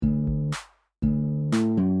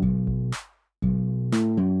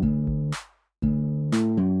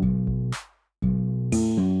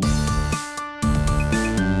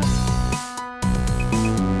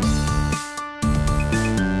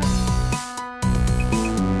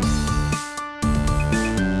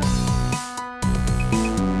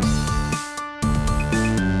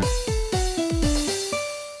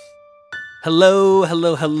Hello,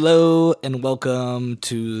 hello, hello, and welcome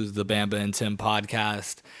to the Bamba and Tim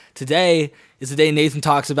podcast. Today is the day Nathan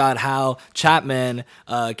talks about how Chapman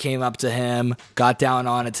came up to him, got down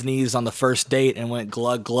on its knees on the first date, and went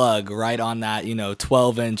glug glug right on that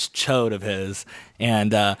 12-inch chode of his.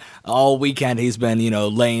 And all weekend he's been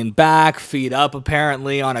laying back, feet up,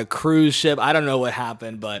 apparently on a cruise ship. I don't know what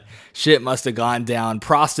happened, but shit must have gone down.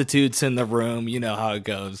 Prostitutes in the room, you know how it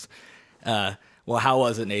goes. Well, how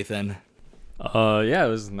was it, Nathan? Yeah, it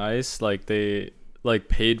was nice. Like they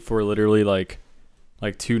paid for literally like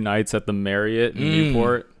 2 nights at the Marriott in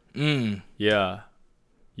Newport. Yeah,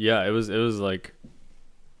 it was like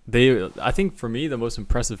I think for me the most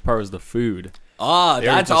impressive part was the food.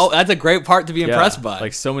 That's a great part to be impressed by.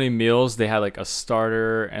 Like so many meals. They had like a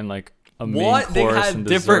starter and like a main course. They had and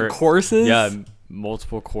different dessert. courses? Yeah,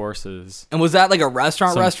 multiple courses. And was that like a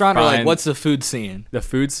restaurant or like what's the food scene? The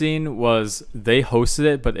food scene was they hosted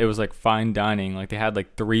it, but it was like fine dining. Like they had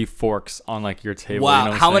like 3 forks on like your table. Wow,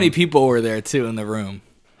 you know how many people were there too in the room?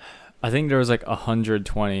 I think there was like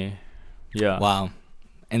 120. Yeah. Wow.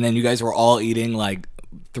 And then you guys were all eating like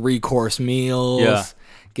 3-course meals. Yeah.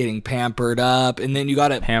 Getting pampered up, and then you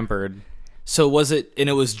got it pampered. So was it, and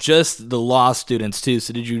it was just the law students too.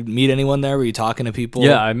 So did you meet anyone there? Were you talking to people?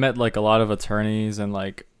 Yeah, I met like a lot of attorneys and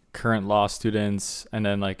like current law students and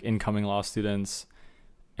then like incoming law students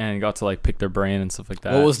and got to like pick their brain and stuff like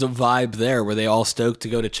that. What was the vibe there? Were they all stoked to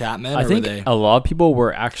go to Chapman? I think were they... a lot of people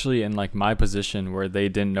were actually in like my position where they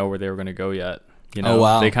didn't know where they were going to go yet. You know, oh,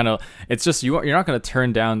 wow. They kind of, it's just, you're not going to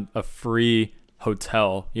turn down a free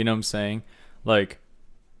hotel. You know what I'm saying? Like,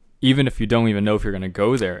 even if you don't even know if you're going to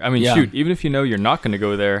go there. I mean, shoot, even if you know you're not going to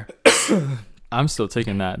go there, I'm still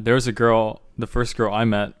taking that. There was a girl, the first girl I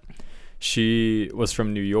met, she was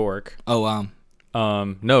from New York. Oh,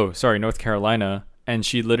 wow. North Carolina. And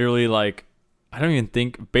she literally, like, I don't even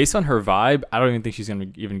think, based on her vibe, I don't even think she's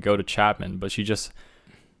going to even go to Chapman. But she just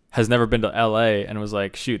has never been to LA and was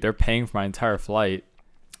like, shoot, they're paying for my entire flight.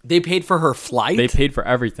 They paid for her flight? They paid for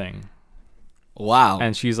everything. Wow.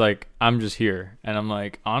 And she's like, I'm just here. And I'm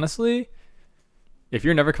like, honestly, if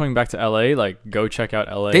you're never coming back to LA, like go check out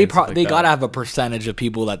LA. They gotta have a percentage of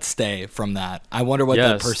people that stay from that. I wonder what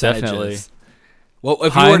the percentage definitely is. Well,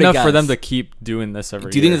 if you high were to enough guess, for them to keep doing this every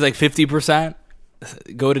year. do you think it's like 50%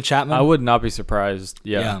 go to Chapman? I would not be surprised.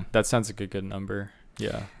 Yeah. Yeah. That sounds like a good number.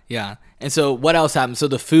 Yeah. Yeah. And so what else happened? So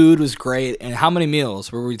the food was great. And how many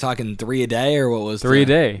meals? Were we talking 3 a day or what was 3 a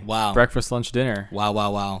day. Wow. Breakfast, lunch, dinner.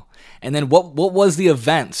 Wow. And then what was the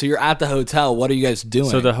event? So you're at the hotel. What are you guys doing?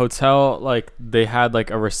 So the hotel, like they had like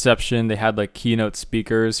a reception. They had like keynote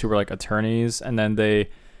speakers who were like attorneys. And then the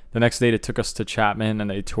next day they took us to Chapman and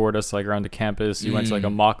they toured us like around the campus. You went to like a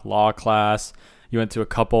mock law class. You went to a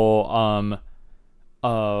couple, I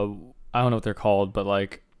don't know what they're called, but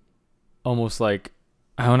like almost like,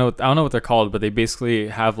 I don't know what they're called, but they basically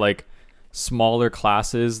have like smaller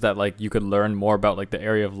classes that like you could learn more about like the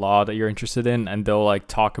area of law that you're interested in, and they'll like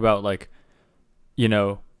talk about like, you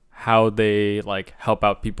know, how they like help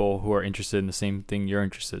out people who are interested in the same thing you're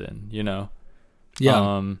interested in, you know.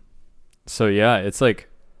 Yeah. So yeah, it's like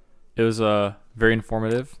it was very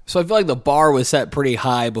informative. So I feel like the bar was set pretty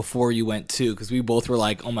high before you went too, because we both were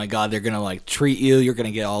like, oh my God, they're gonna like treat you, you're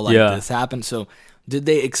gonna get all like this happen. So did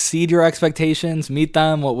they exceed your expectations? Meet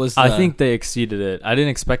them? What was I think they exceeded it. I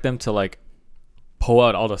didn't expect them to like pull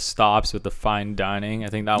out all the stops with the fine dining. I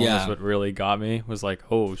think that one was what really got me. Was like,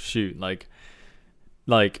 oh shoot, like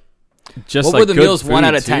just what like were the meals? 1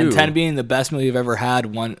 out of 10. Too. 10 being the best meal you've ever had.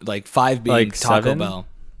 5 being like Taco 7? Bell.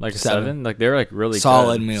 Like 7. Like they're like really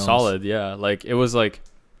solid good. meals. Solid, yeah. Like it was like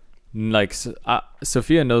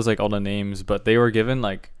Sophia knows like all the names, but they were given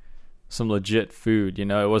like some legit food, you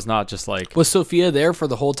know. It was not just like, was Sophia there for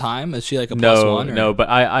the whole time? Is she like a plus one? Or? No, but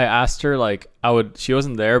I asked her, like she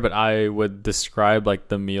wasn't there, but I would describe like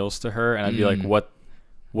the meals to her and I'd be like,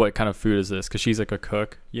 what kind of food is this? Because she's like a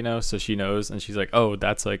cook, you know, so she knows. And she's like, oh,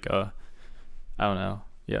 that's like I don't know,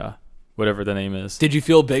 yeah, whatever the name is. Did you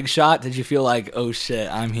feel big shot? Did you feel like, oh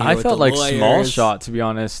shit, I'm here? I with felt the like lawyers? Small shot, to be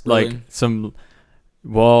honest. Really? Like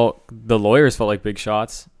the lawyers felt like big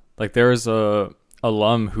shots. Like there was a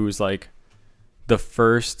alum who's like the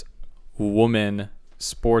first woman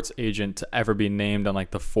sports agent to ever be named on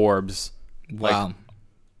like the Forbes like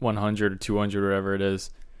 100 or 200, whatever it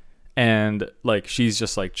is. And like she's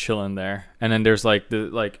just like chilling there. And then there's like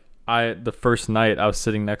the first night I was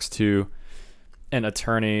sitting next to an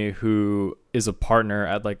attorney who is a partner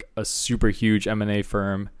at like a super huge M&A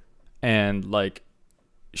firm, and like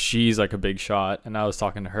she's like a big shot, and I was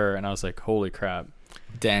talking to her and I was like, holy crap.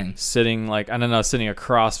 Dang. Sitting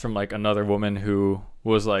across from like another woman who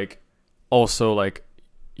was like also like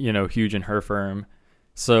huge in her firm.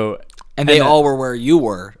 So and they all were where you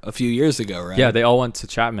were a few years ago, right? Yeah, they all went to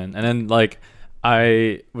Chapman. And then like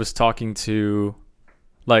I was talking to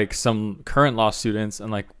like some current law students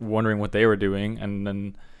and like wondering what they were doing, and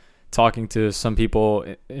then talking to some people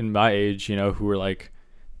in my age, who were like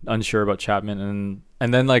unsure about Chapman,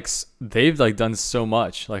 and then like they've like done so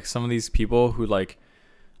much. Like some of these people who like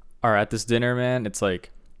are at this dinner, man, it's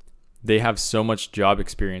like they have so much job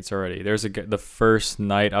experience already. There's the first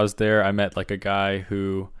night I was there, I met like a guy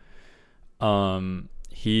who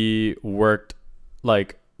he worked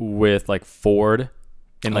like with like Ford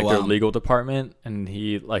in like their legal department, and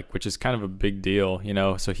he like, which is kind of a big deal,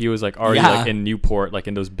 so he was like already like in Newport, like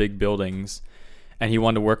in those big buildings, and he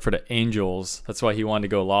wanted to work for the Angels. That's why he wanted to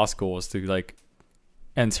go to law school, is to like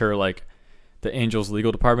enter like the Angels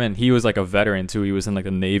legal department. And he was like a veteran too. He was in like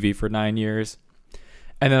the Navy for 9 years.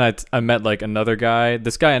 And then I met like another guy.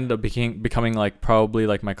 This guy ended up becoming like probably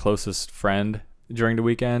like my closest friend during the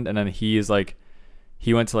weekend. And then he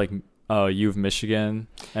went to like U of Michigan,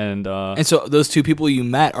 and so those two people you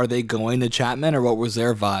met, are they going to Chapman, or what was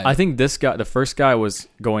their vibe? I think the first guy was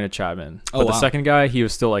going to Chapman, but the second guy, he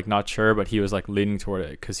was still like not sure, but he was like leaning toward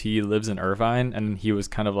it because he lives in Irvine, and he was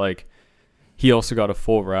kind of like, he also got a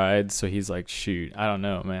full ride, so he's like, shoot, I don't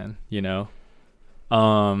know, man,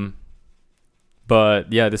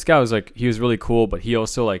 but yeah, this guy was like, he was really cool, but he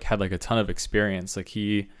also like had like a ton of experience. Like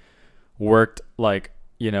he worked like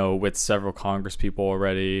with several Congress people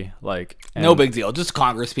already, like, no big deal, just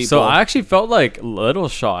Congress people. So I actually felt like little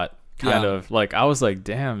shot, kind of like, I was like,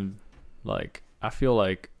 damn, like I feel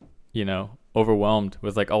like, overwhelmed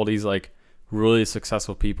with like all these like really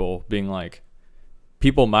successful people being like,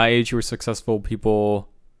 people my age who were successful, people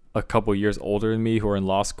a couple years older than me who are in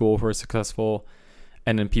law school who are successful,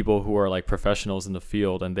 and then people who are like professionals in the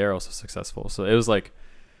field and they're also successful. So it was like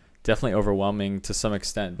definitely overwhelming to some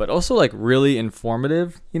extent, but also like really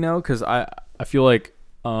informative, because I feel like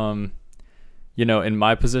in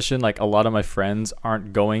my position, like a lot of my friends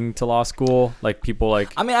aren't going to law school. Like people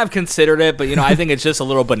like, I mean, I've considered it, but I think it's just a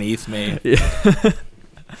little beneath me.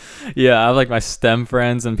 Yeah, I have like my STEM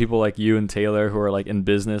friends and people like you and Taylor who are like in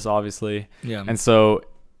business, obviously. Yeah. And so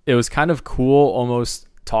it was kind of cool almost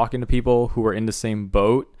talking to people who were in the same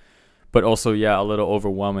boat, but also, yeah, a little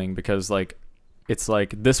overwhelming because like, it's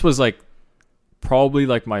like, this was like probably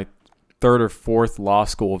like my third or fourth law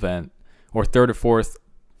school event, or third or fourth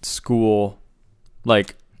school,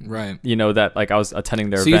 like, right, that like I was attending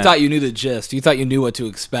their event. So you thought you knew the gist. You thought you knew what to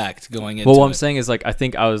expect going into it. Well, what I'm saying is like, I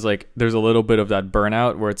think I was like, there's a little bit of that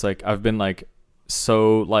burnout where it's like, I've been like,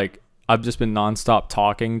 so like, I've just been nonstop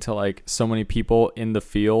talking to like so many people in the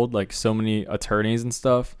field, like so many attorneys and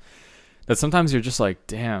stuff, that sometimes you're just like,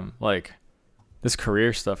 damn, like this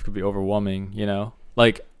career stuff could be overwhelming,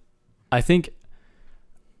 Like, I think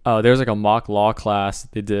there's like a mock law class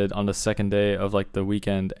they did on the second day of like the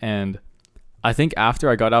weekend, and I think after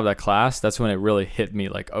I got out of that class, that's when it really hit me,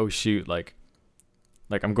 like, oh shoot, like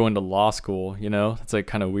I'm going to law school, It's like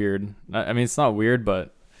kind of weird. I mean, it's not weird,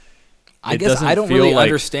 but I guess I don't really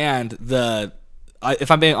understand if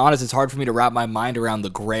I'm being honest, it's hard for me to wrap my mind around the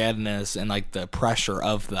grandness and like the pressure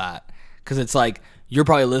of that, because it's like, you're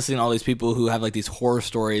probably listening to all these people who have like these horror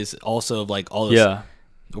stories also of like all this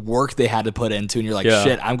work they had to put into, and you're like,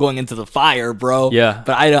 shit, I'm going into the fire, bro. Yeah.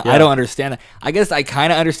 But I don't understand it. I guess I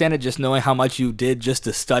kind of understand it just knowing how much you did just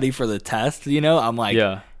to study for the test, I'm like,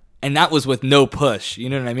 and that was with no push, you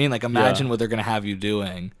know what I mean? Like, imagine what they're going to have you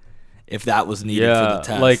doing if that was needed for the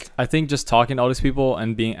test. Like, I think just talking to all these people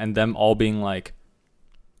and them all being like,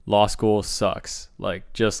 law school sucks.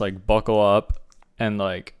 Like, just like buckle up and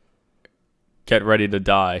like, get ready to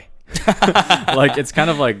die. Like, it's kind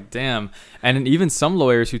of like, damn. And even some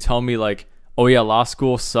lawyers who tell me like, oh yeah, law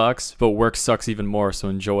school sucks, but work sucks even more, so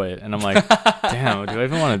enjoy it. And I'm like, damn, do I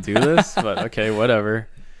even want to do this? But okay, whatever.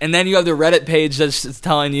 And then you have the Reddit page that's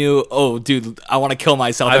telling you, oh dude, I want to kill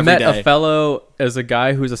myself every day. I met a fellow as a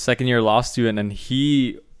guy who's a second year law student, and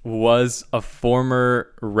he was a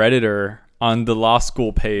former Redditor on the law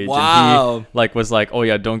school page. Wow. And he like was like, oh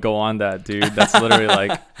yeah, don't go on that, dude. That's literally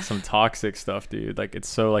like some toxic stuff, dude. Like, it's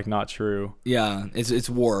so like not true. Yeah, it's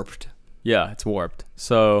warped. Yeah, it's warped.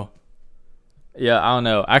 So yeah, I don't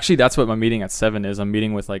know. Actually, that's what my meeting at 7 is. I'm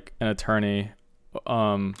meeting with like an attorney.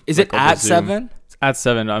 Is it at 7? It's at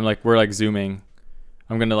 7. We're like Zooming.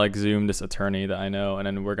 I'm gonna like Zoom this attorney that I know, and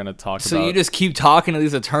then we're gonna talk about. So you just keep talking to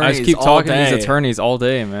these attorneys. I just keep talking to these attorneys all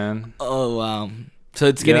day, man. Oh wow. So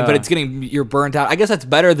it's getting, you're burnt out. I guess that's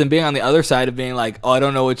better than being on the other side of being like, oh, I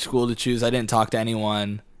don't know which school to choose. I didn't talk to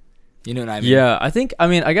anyone. You know what I mean? Yeah,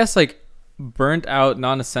 I guess like burnt out,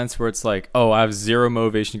 not in a sense where it's like, oh, I have zero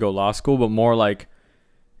motivation to go to law school, but more like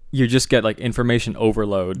you just get like information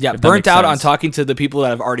overload. Yeah, if that burnt makes out on sense. talking to the people that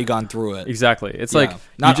have already gone through it. Exactly. It's Yeah, like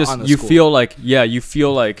not you on the you school. feel like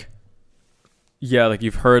like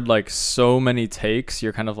you've heard like so many takes.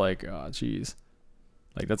 You're kind of like, oh geez,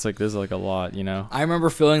 like this is like a lot, you know. I remember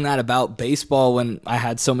feeling that about baseball when I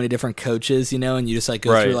had so many different coaches, you know, and you just like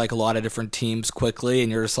go Right. through like a lot of different teams quickly,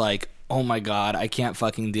 and you're just like, oh my god, I can't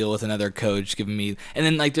fucking deal with another coach giving me. And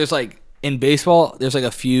then like there's like in baseball, there's like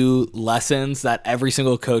a few lessons that every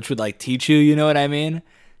single coach would like teach you. You know what I mean?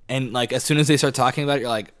 And like as soon as they start talking about it, you're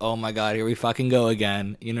like, oh my god, here we fucking go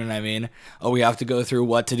again. You know what I mean? Oh, we have to go through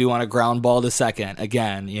what to do on a ground ball to second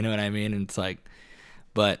again. You know what I mean? And it's like,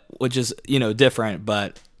 but which is, you know, different.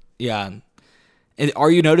 But yeah. And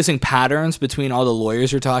are you noticing patterns between all the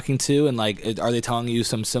lawyers you're talking to, and like, are they telling you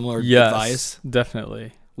some similar advice?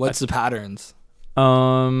 Definitely. What's the patterns?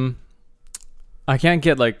 I can't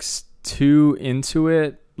get like too into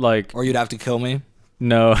it, like, Or you'd have to kill me?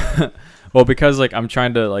 no. Well, because like I'm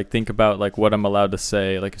trying to like think about like what I'm allowed to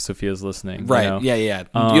say, like if Sophia's listening, Right. you know? Yeah. You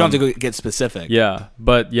don't have to go get specific. Yeah,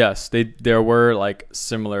 but yes, there were like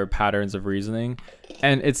similar patterns of reasoning,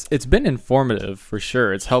 and it's been informative for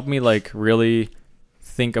sure. It's helped me like really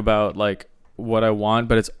think about like what I want,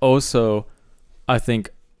 but it's also, I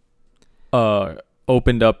think,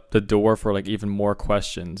 opened up the door for like even more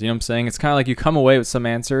questions. You know what I'm saying? It's kind of like you come away with some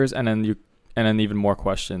answers and then even more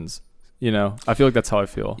questions. You know, I feel like that's how I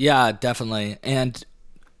feel. Yeah, definitely. And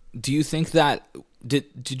do you think that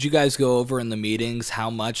did you guys go over in the meetings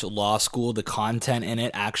how much law school, the content in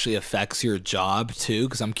it actually affects your job too?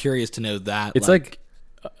 Because I'm curious to know that. It's like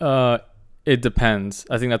it depends.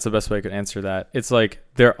 I think that's the best way I could answer that. It's like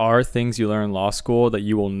there are things you learn in law school that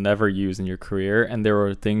you will never use in your career, and there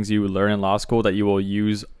are things you learn in law school that you will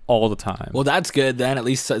use all the time. well, that's good then. At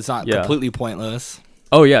least it's not completely pointless.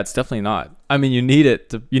 Oh yeah, it's definitely not. I mean, you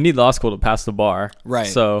need law school to pass the bar. Right.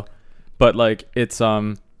 So, but like it's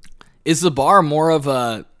Is the bar more of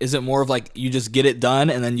like you just get it done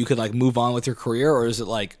and then you could like move on with your career, or is it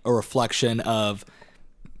like a reflection of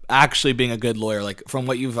actually being a good lawyer? Like from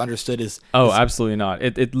what you've understood is absolutely not.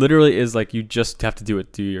 It literally is like you just have to do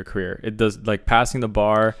it through your career. It does like passing the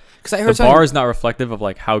bar. because I heard The bar is not reflective of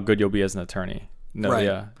like how good you'll be as an attorney. No, Right.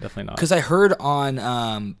 yeah, definitely not. because I heard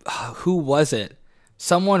on who was it?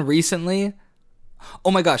 Someone recently. Oh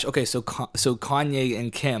my gosh. Okay, so Kanye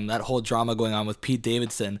and Kim, that whole drama going on with Pete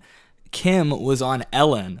Davidson. Kim was on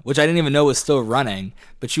Ellen, which I didn't even know was still running,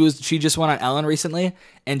 but she just went on Ellen recently,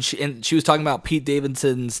 and she was talking about Pete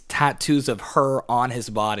Davidson's tattoos of her on his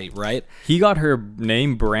body, right? He got her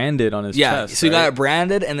name branded on his chest. So he got right? it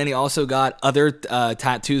branded, and then he also got other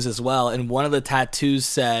tattoos as well. And one of the tattoos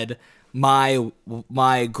said, "My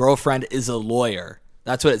girlfriend is a lawyer."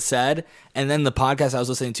 That's what it said. And then the podcast I was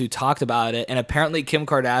listening to talked about it, and apparently Kim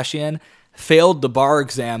Kardashian failed the bar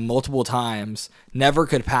exam multiple times, never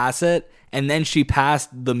could pass it, and then she passed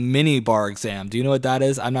the mini bar exam. Do you know what that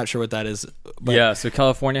is? I'm not sure what that is. But Yeah, so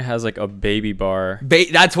California has like a baby bar.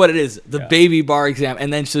 that's what it is, the baby bar exam.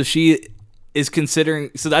 And then so she is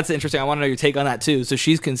considering, so that's interesting. I want to know your take on that too. So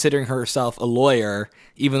she's considering herself a lawyer,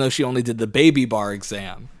 even though she only did the baby bar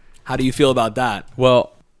exam. How do you feel about that?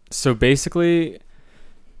 Well, so basically,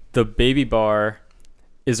 the baby bar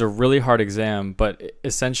is a really hard exam, but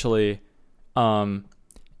essentially,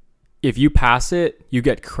 if you pass it, you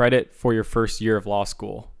get credit for your first year of law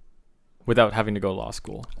school without having to go to law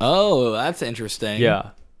school. Oh, that's interesting. Yeah.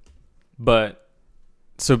 But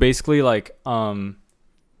so basically like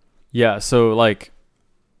so like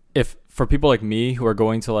if for people like me who are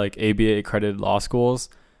going to like ABA accredited law schools,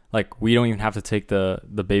 like we don't even have to take the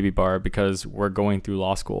baby bar because we're going through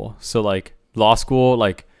law school. So like law school,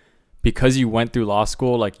 like because you went through law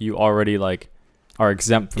school, like you already like are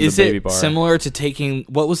exempt from the baby bar. Is it similar to taking,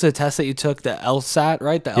 what was the test that you took, the LSAT,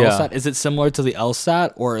 right? The LSAT. Is it similar to the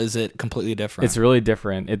LSAT, or is it completely different? It's really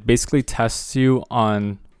different. It basically tests you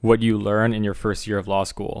on what you learn in your first year of law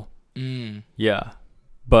school. Yeah.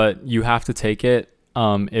 But you have to take it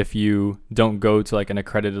if you don't go to like an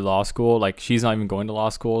accredited law school. Like she's not even going to law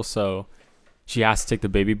school, so she has to take the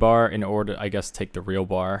baby bar in order to, I guess, take the real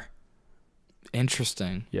bar.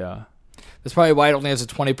 Interesting. Yeah. That's probably why it only has a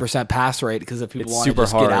 20% pass rate, because if people It's want to super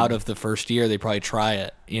just hard. get out of the first year, they probably try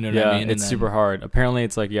it. You know what I mean? It's super hard. Apparently,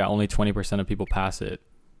 it's like, only 20% of people pass it.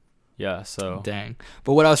 Yeah, so. Dang.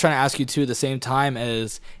 But what I was trying to ask you too at the same time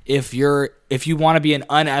is, if you want to be an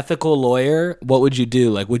unethical lawyer, what would you do?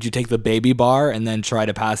 Like, would you take the baby bar and then try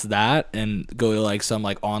to pass that and go to like some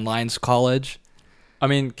like online college? I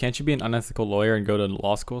mean, can't you be an unethical lawyer and go to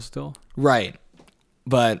law school still? Right.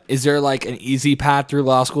 But is there like an easy path through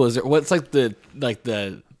law school? Is there, what's like the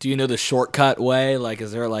do you know the shortcut way? Like,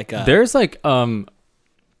 is there like a, There's like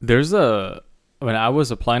When I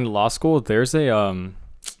was applying to law school, there's an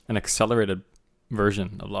accelerated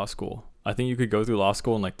version of law school. I think you could go through law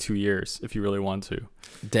school in like 2 years if you really want to.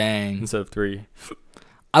 Dang. Instead of 3.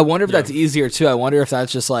 I wonder if that's easier too. I wonder if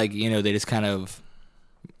that's just like, they just kind of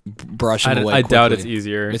brush them away I quickly. doubt it's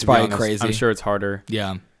easier. It's probably crazy. I'm sure it's harder.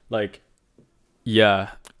 Yeah. Like,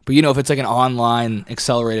 yeah. But if it's like an online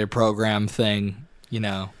accelerated program thing,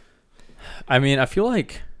 I mean, I feel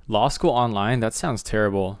like law school online, that sounds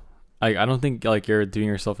terrible. I don't think like you're doing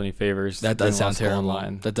yourself any favors. That does sound terrible.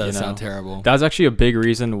 That does sound terrible. That's actually a big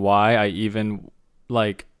reason why I even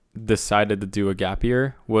like decided to do a gap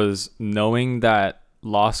year, was knowing that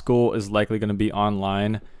law school is likely going to be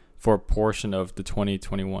online for a portion of the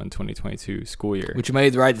 2021-2022 school year. Which you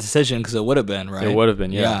made the right decision, because it would have been, right? It would have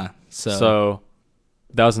been, yeah. Yeah. So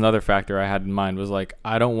that was another factor I had in mind, was like,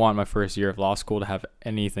 I don't want my first year of law school to have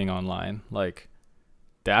anything online. Like,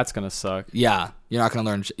 that's going to suck. Yeah. You're not going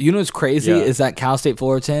to learn. You know what's crazy is that Cal State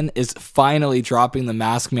Fullerton is finally dropping the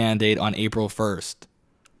mask mandate on April 1st.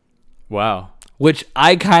 Wow. Which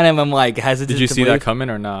I kind of am like hesitant to Did you see believe. that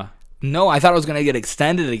coming or not? No, I thought it was going to get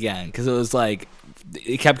extended again, because it was like,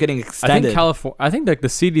 it kept getting extended. I think like the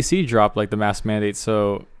CDC dropped like the mask mandate,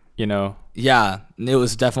 so, Yeah, it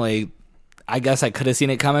was definitely, I guess I could have seen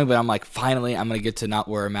it coming, but I'm like, finally, I'm going to get to not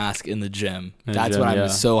wear a mask in the gym. That's what I'm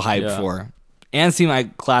so hyped for. And see my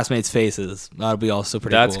classmates' faces. That'll be also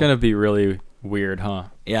pretty cool. That's going to be really weird, huh?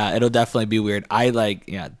 Yeah, it'll definitely be weird. I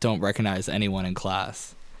don't recognize anyone in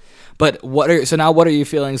class. But what are your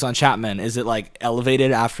feelings on Chapman? Is it like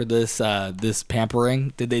elevated after this this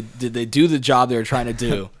pampering? Did they do the job they were trying to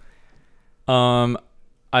do?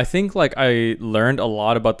 I think like I learned a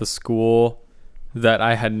lot about the school that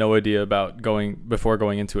I had no idea about before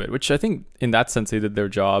going into it, which I think in that sense they did their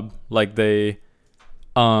job. Like they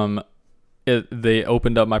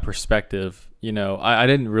opened up my perspective. I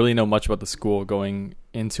didn't really know much about the school going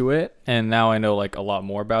into it, and now I know like a lot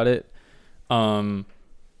more about it.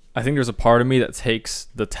 I think there's a part of me that takes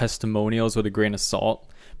the testimonials with a grain of salt,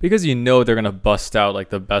 because they're going to bust out like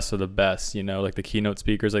the best of the best, like the keynote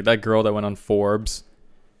speakers, like that girl that went on Forbes.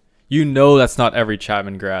 That's not every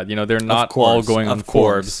Chapman grad. They're not all going on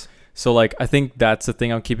Forbes. So like I think that's the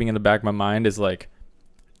thing I'm keeping in the back of my mind, is like,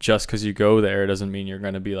 just because you go there doesn't mean you're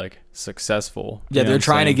going to be like successful. Yeah, they're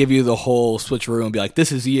trying to give you the whole switcheroo and be like,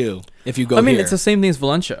 this is you if you go here. It's the same thing as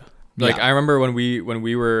Valencia. Like, I remember when we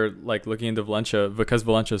were like looking into Valencia, because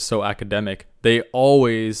Valencia is so academic, they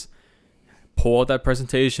always pull out that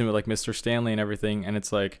presentation with like Mr. Stanley and everything, and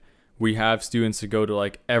it's like, we have students to go to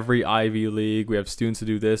like every Ivy League, we have students to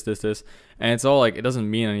do this, and it's all like, it doesn't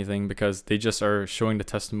mean anything, because they just are showing the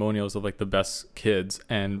testimonials of like the best kids,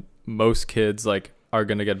 and most kids like are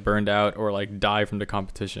gonna get burned out or like die from the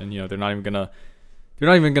competition. They're not even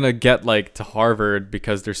gonna get like to Harvard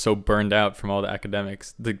because they're so burned out from all the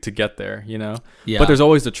academics to get there. Yeah. But there's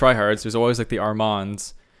always the tryhards. There's always like the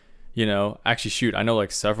Armands. Actually, shoot, I know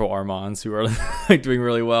like several Armands who are like doing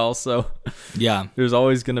really well. So yeah, there's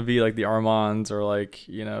always gonna be like the Armands, or like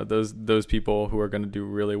those people who are gonna do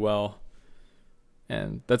really well.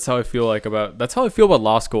 And that's how I feel about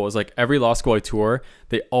law school. Is like every law school I tour,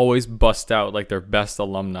 they always bust out like their best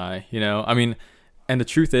alumni. I mean, and the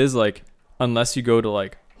truth is, like, unless you go to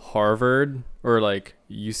like Harvard or like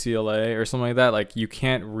UCLA or something like that, like you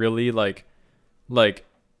can't really like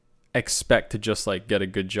expect to just like get a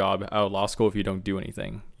good job out of law school if you don't do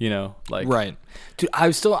anything. Like, right. Dude,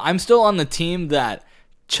 I'm still on the team that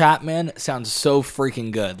Chapman sounds so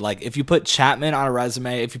freaking good. Like, if you put Chapman on a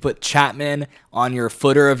resume, if you put Chapman on your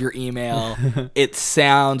footer of your email, it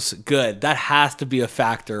sounds good. That has to be a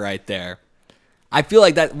factor right there. I feel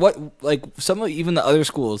like that, some of even the other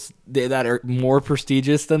schools that are more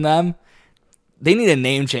prestigious than them, they need a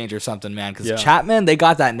name change or something, man. Because Chapman, they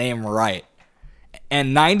got that name right.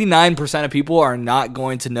 And 99% of people are not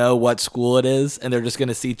going to know what school it is, and they're just going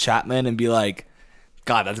to see Chapman and be like,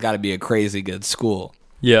 God, that's got to be a crazy good school.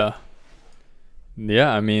 Yeah.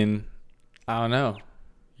 Yeah, I mean, I don't know.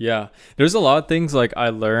 Yeah. There's a lot of things like I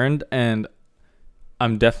learned, and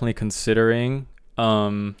I'm definitely considering.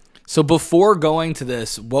 So before going to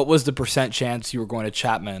this, what was the percent chance you were going to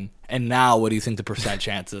Chapman? And now what do you think the percent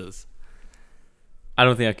chance is? I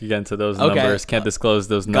don't think I could get into those numbers. Can't disclose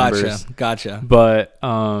those numbers. Gotcha. But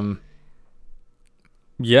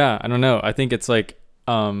yeah, I don't know. I think it's like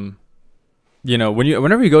whenever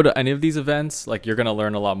you go to any of these events, like, you're gonna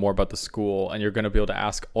learn a lot more about the school, and you're gonna be able to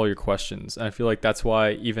ask all your questions. And I feel like that's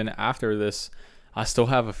why even after this, I still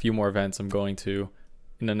have a few more events I'm going to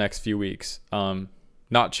in the next few weeks.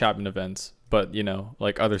 Not Chapman events, but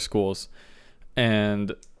like other schools,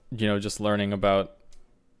 and just learning about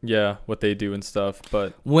what they do and stuff.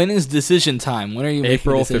 But when is decision time? When are you making a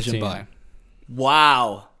April decision 15. by?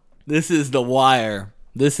 Wow. This is the wire.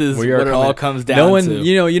 This is what it all comes down no one, to.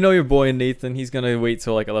 You know your boy Nathan. He's gonna wait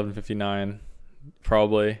till like 11:59,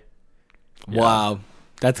 probably. Wow,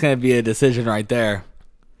 that's gonna be a decision right there.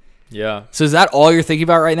 Yeah. So is that all you're thinking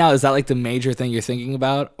about right now? Is that like the major thing you're thinking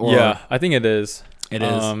about? Or? Yeah, I think it is. It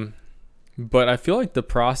is. But I feel like the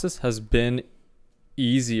process has been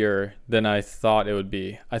easier than I thought it would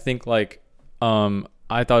be. I think like I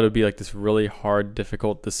thought it would be like this really hard,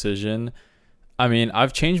 difficult decision. I mean,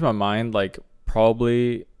 I've changed my mind like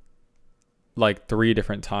probably like 3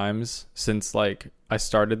 different times since like I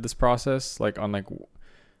started this process. Like on like,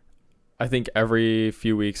 I think every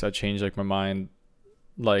few weeks I change like my mind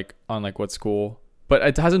like on like what school. But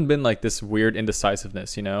it hasn't been like this weird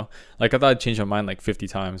indecisiveness, you know? Like I thought I'd change my mind like 50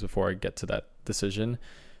 times before I get to that decision.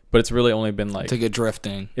 But it's really only been like... To get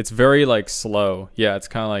drifting. It's very like slow. Yeah, it's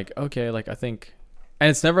kind of like, okay, like I think... And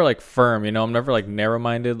it's never like firm, you know? I'm never like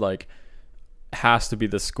narrow-minded, like has to be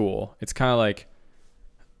the school. It's kind of like...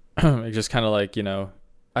 it's just kind of like, you know...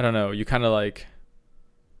 I don't know. You kind of like...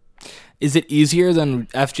 Is it easier than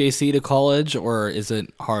FJC to college, or is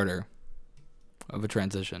it harder of a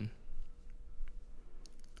transition?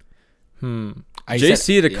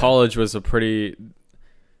 JC to college was a pretty...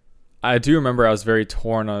 I do remember I was very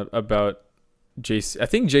torn about JC. I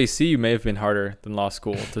think JC may have been harder than law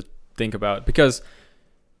school to think about, because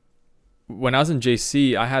when I was in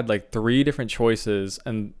JC, I had like 3 different choices,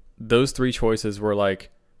 and those 3 choices were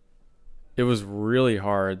like, it was really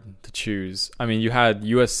hard to choose. I mean, you had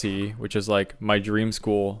USC, which is like my dream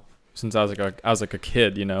school since I was like a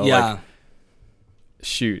kid, you know? Yeah. Like,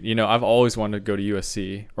 shoot, you know, I've always wanted to go to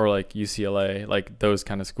USC or like UCLA, like those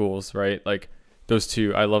kind of schools, right? Like those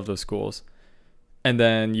 2, I love those schools. And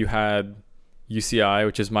then you had UCI,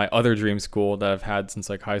 which is my other dream school that I've had since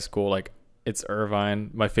like high school. Like it's Irvine,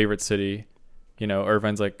 my favorite city. You know,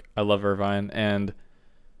 Irvine's like, I love Irvine, and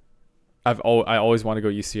I always want to go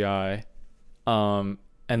UCI. And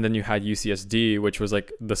then you had UCSD, which was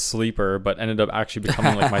like the sleeper, but ended up actually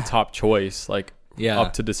becoming like my top choice, like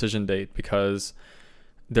up to decision date, because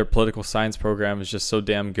their political science program is just so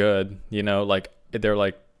damn good. You know, like they're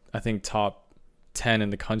like, I think top 10 in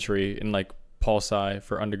the country in like pol sci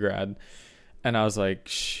for undergrad. And I was like,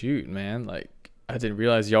 shoot, man, like I didn't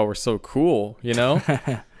realize y'all were so cool, you know?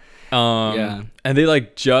 And they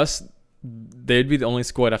like they'd be the only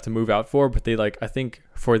school I'd have to move out for, but they like, I think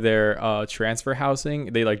for their transfer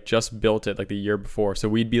housing, they like just built it like the year before. So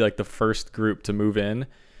we'd be like the first group to move in,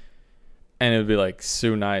 and it would be like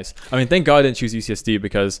so nice. I mean, thank God I didn't choose UCSD,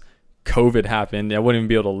 because COVID happened. I wouldn't even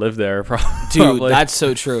be able to live there. Dude, that's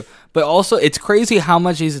so true. But also, it's crazy how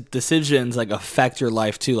much these decisions like affect your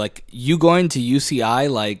life too. Like you going to UCI,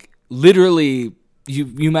 like literally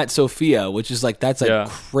you met Sophia, which is like, that's like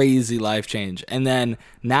crazy life change. And then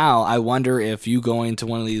now I wonder if you going to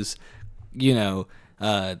one of these, you know,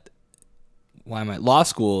 law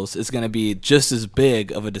schools is going to be just as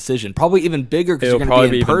big of a decision, probably even bigger, because you're going to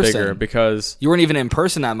be in person. Bigger because you weren't even in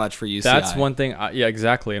person that much for UCI. That's one thing. Yeah,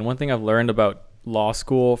 exactly. And one thing I've learned about law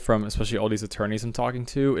school from especially all these attorneys I'm talking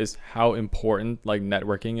to is how important like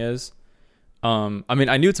networking is. I mean,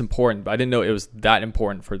 I knew it's important, but I didn't know it was that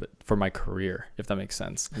important for my career, if that makes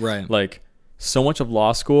sense. Right. Like so much of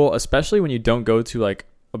law school, especially when you don't go to like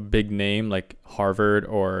a big name like Harvard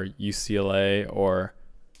or UCLA or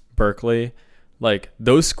Berkeley, like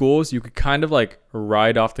those schools, you could kind of like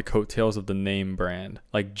ride off the coattails of the name brand.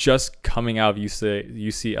 Like just coming out of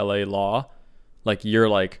UCLA law, like you're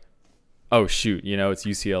like, oh shoot, you know, it's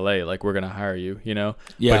UCLA, like we're going to hire you, you know?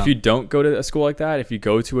 Yeah. But if you don't go to a school like that, if you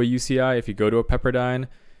go to a UCI, if you go to a Pepperdine,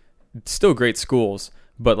 still great schools,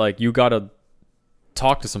 but like you got to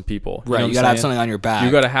talk to some people. Right. You got to have something on your back.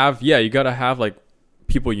 You got to have like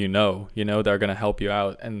people, you know, that are going to help you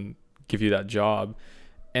out and give you that job.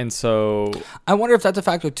 And so I wonder if that's a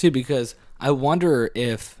factor too, because I wonder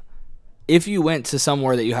if you went to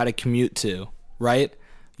somewhere that you had to commute to, right?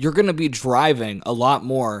 You're going to be driving a lot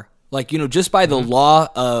more, like, you know, just by the law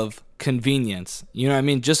of convenience, you know what I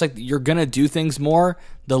mean? Just like you're going to do things more,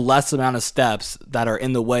 the less amount of steps that are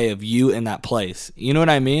in the way of you in that place. You know what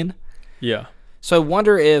I mean? Yeah. So I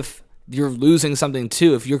wonder if you're losing something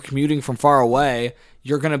too. If you're commuting from far away,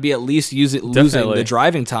 you're going to be at least losing the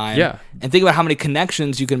driving time. Yeah. And think about how many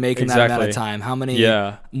connections you can make in that amount of time. How many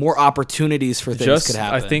more opportunities for things could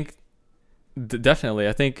happen. I think, definitely.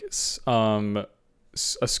 I think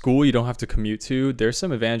a school you don't have to commute to, there's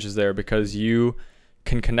some advantages there, because you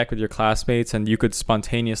can connect with your classmates and you could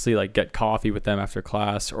spontaneously like get coffee with them after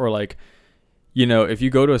class, or like if you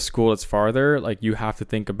go to a school that's farther, like you have to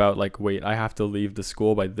think about like, wait, I have to leave the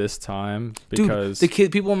school by this time because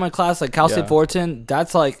people in my class, like Cal State Fullerton,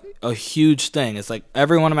 that's like a huge thing. It's like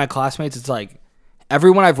every one of my classmates, it's like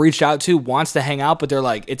everyone I've reached out to wants to hang out, but they're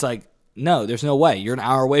like, it's like, no, there's no way. You're an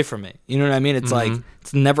hour away from me. You know what I mean? It's like,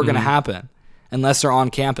 it's never going to happen unless they're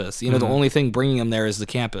on campus. The only thing bringing them there is the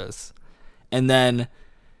campus. And then,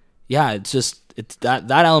 yeah, it's that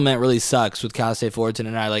element really sucks with Cal State Fullerton,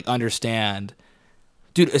 and I like understand.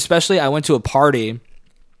 Dude, especially I went to a party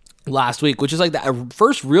last week, which is like the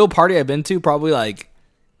first real party I've been to probably like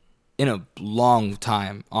in a long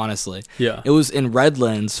time, honestly. Yeah. It was in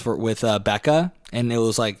Redlands with Becca, and it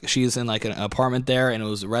was like she's in like an apartment there, and it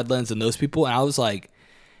was Redlands and those people, and I was like,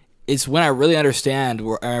 it's when I really understood,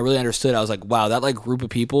 I was like, wow, that like group of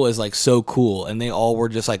people is like so cool, and they all were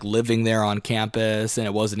just like living there on campus, and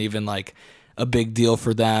it wasn't even like a big deal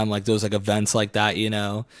for them, like those like events like that,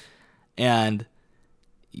 and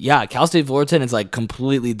yeah, Cal State Fullerton is like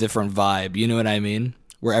completely different vibe. You know what I mean?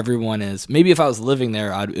 Where everyone is. Maybe if I was living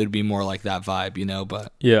there, it would be more like that vibe,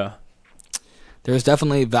 But yeah, there's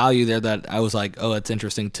definitely value there that I was like, oh, that's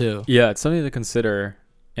interesting too. Yeah, it's something to consider.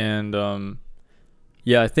 And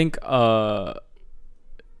yeah, I think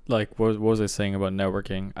like what was I saying about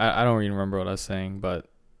networking? I don't even remember what I was saying, but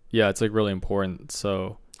yeah, it's like really important.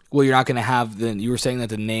 So. Well, you're not going to have you were saying that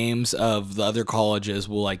the names of the other colleges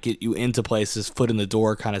will like get you into places, foot in the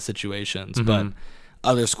door kind of situations, but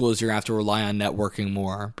other schools you're going to have to rely on networking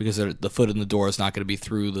more because the foot in the door is not going to be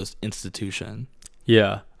through the institution.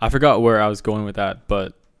 Yeah, I forgot where I was going with that,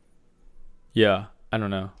 but yeah, I don't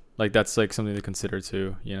know. Like that's like something to consider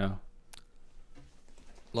too, A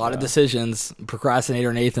lot of decisions.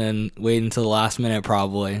 Procrastinator Nathan waiting until the last minute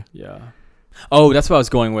probably. Yeah. Oh, that's what I was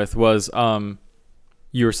going with was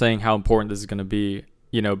you were saying how important this is going to be,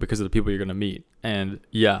 because of the people you're going to meet. And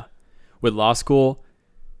yeah, with law school,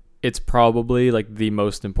 it's probably like the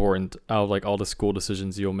most important out of like all the school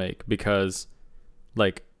decisions you'll make, because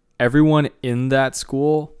like everyone in that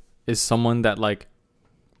school is someone that like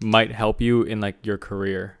might help you in like your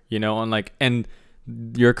career, and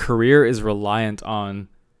your career is reliant on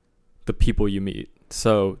the people you meet.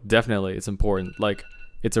 So definitely it's important. Like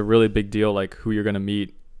it's a really big deal, like who you're going to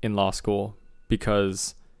meet in law school,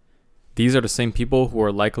 because these are the same people who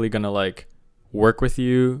are likely going to like work with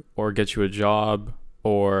you or get you a job,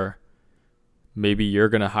 or maybe you're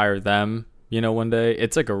going to hire them, one day.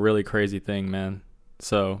 It's like a really crazy thing, man.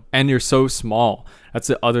 So, and you're so small. That's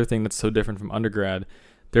the other thing that's so different from undergrad.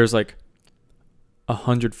 There's like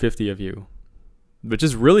 150 of you, which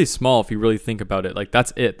is really small if you really think about it. Like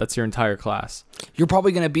that's it. That's your entire class. You're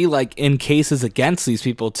probably going to be like in cases against these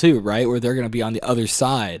people too, right? Where they're going to be on the other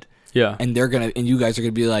side. Yeah. And you guys are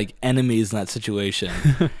going to be like enemies in that situation.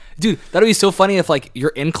 Dude, that'd be so funny if like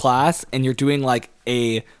you're in class and you're doing like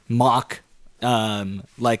a mock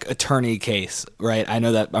like attorney case, right? I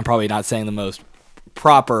know that I'm probably not saying the most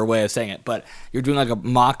proper way of saying it, but you're doing like a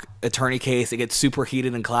mock attorney case. It gets super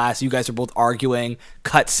heated in class. You guys are both arguing.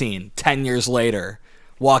 Cutscene 10 years later,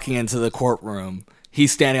 walking into the courtroom.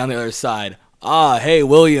 He's standing on the other side. Hey,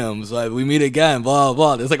 Williams, we meet again, blah,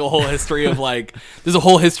 blah. There's like a whole history of like,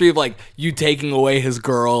 you taking away his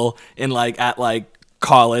girl in like, at like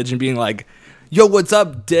college and being like, yo, what's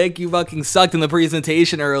up, dick? You fucking sucked in the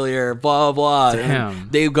presentation earlier, blah, blah. Damn.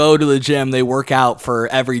 And they go to the gym, they work out for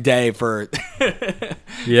every day for,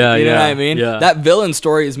 yeah, you know what I mean? Yeah. That villain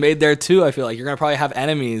story is made there too. I feel like you're going to probably have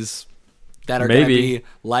enemies that are going to be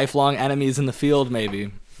lifelong enemies in the field,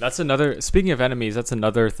 maybe. Speaking of enemies, that's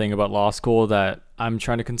another thing about law school that I'm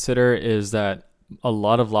trying to consider, is that a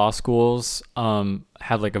lot of law schools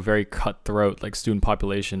have like a very cutthroat like student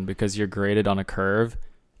population, because you're graded on a curve,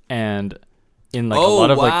 and in like a lot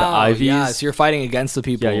of like the Ivies, yeah, so you're fighting against the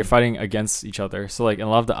people. Yeah, you're fighting against each other. So like in a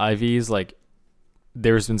lot of the Ivies, like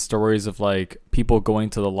there's been stories of like people going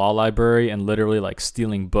to the law library and literally like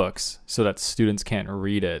stealing books so that students can't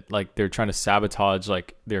read it. Like they're trying to sabotage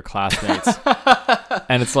like their classmates.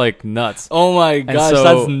 And it's like nuts. Oh my gosh, so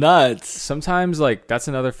that's nuts. Sometimes like that's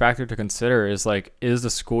another factor to consider, is like, is the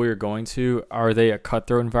school you're going to, are they a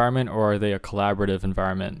cutthroat environment or are they a collaborative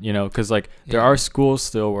environment? Because like there are schools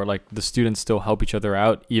still where like the students still help each other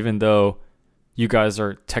out, even though you guys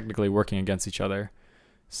are technically working against each other.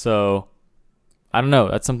 So I don't know.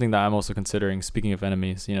 That's something that I'm also considering, speaking of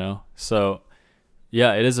enemies, So,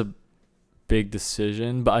 yeah, it is a big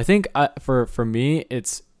decision. But I think for me,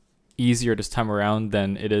 it's easier this time around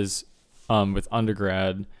than it is with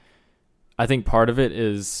undergrad. I think part of it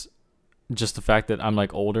is just the fact that I'm,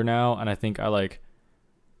 like, older now. And I think I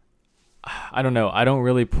don't know. I don't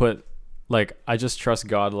really put, like I just trust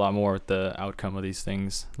God a lot more with the outcome of these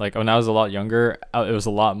things. Like when I was a lot younger, it was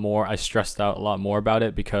a lot more, I stressed out a lot more about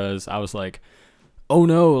it because I was like, oh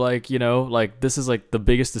no, like, you know, like this is like the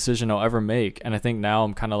biggest decision I'll ever make. And I think now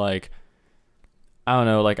I'm kind of like, I don't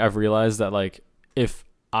know, like I've realized that like if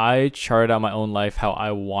I charted out my own life how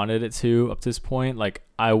I wanted it to up to this point, like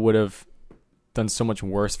I would have done so much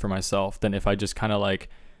worse for myself than if I just kind of like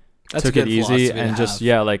took it easy and just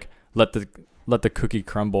like let the cookie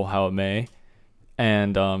crumble how it may,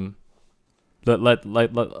 and let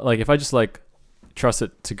like if I just like trust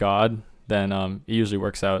it to God, then it usually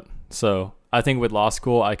works out. So I think with law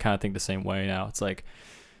school, I kind of think the same way now. It's like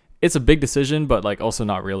it's a big decision, but like also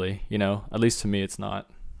not really, you know. At least to me, it's not.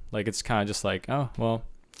 Like it's kind of just like, oh well,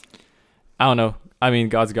 I don't know. I mean,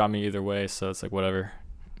 God's got me either way, so it's like whatever.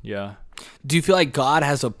 Yeah. Do you feel like God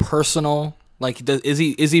has a personal, like, is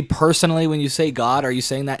he personally, when you say God, are you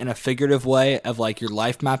saying that in a figurative way of like your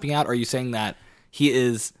life mapping out? Or are you saying that he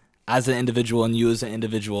is as an individual and you as an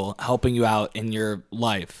individual helping you out in your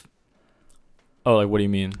life? Oh, like what do you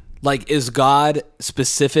mean? Like, is God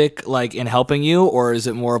specific, like in helping you, or is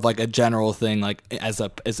it more of like a general thing, like as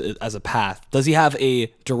a path? Does he have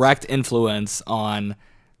a direct influence on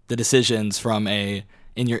the decisions from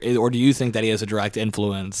or do you think that he has a direct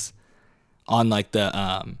influence on like the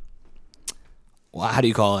how do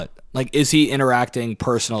you call it? Like, is he interacting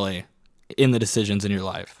personally in the decisions in your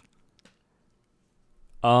life?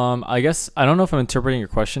 I guess I don't know if I'm interpreting your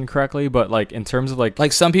question correctly, but like in terms of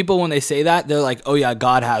like some people when they say that, they're like, "Oh yeah,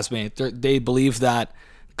 God has me." They believe that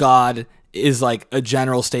God is like a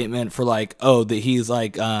general statement for like, oh, that he's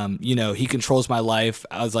like, you know, he controls my life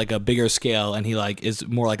as like a bigger scale, and he like is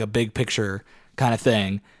more like a big picture kind of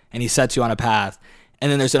thing, and he sets you on a path.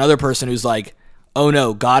 And then there's another person who's like, oh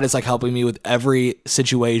no, God is like helping me with every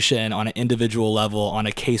situation on an individual level, on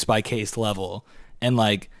a case by case level, and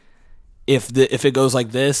like if it goes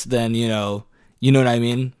like this, then you know what I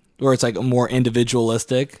mean, where it's like a more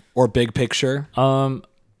individualistic or big picture. I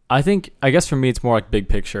guess for me it's more like big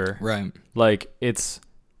picture, right? Like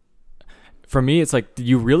for me it's like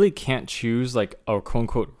you really can't choose like a quote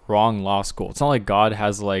unquote wrong law school. It's not like God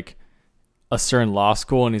has like a certain law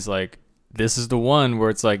school and he's like, this is the one where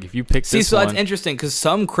it's like if you pick this one. That's interesting because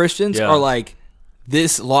some Christians are like,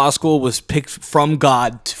 this law school was picked from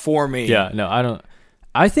God for me. Yeah, no,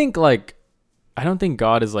 I think I don't think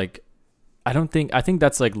God is like, I think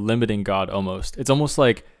that's like limiting God almost. It's almost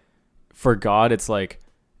like for God, it's like,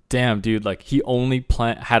 damn, dude, like he only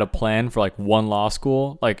had a plan for like one law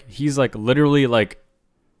school. Like he's like literally like,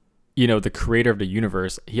 you know, the creator of the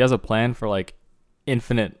universe. He has a plan for like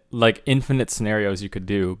infinite scenarios you could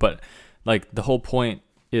do, but like the whole point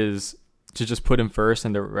is to just put him first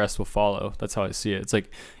and the rest will follow. That's how I see it. It's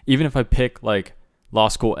like even if I pick like law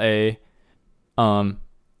school A, and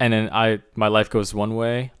then my life goes one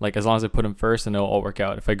way, like as long as I put him first, and it'll all work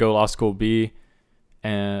out. If I go law school B,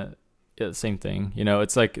 and same thing, you know,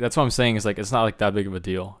 it's like that's what I'm saying is like it's not like that big of a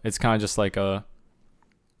deal. It's kind of just like it'll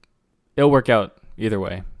work out either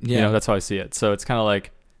way. Yeah. You know, that's how I see it. So it's kind of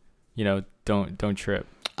like, you know, don't trip.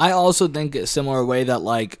 I also think a similar way that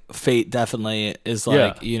like fate definitely is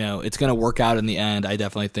like, you know, it's going to work out in the end. I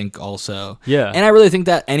definitely think also. Yeah. And I really think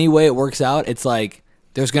that any way it works out, it's like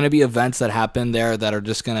there's going to be events that happen there that are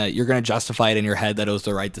just you're going to justify it in your head that it was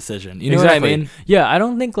the right decision. You know what I mean? Yeah. I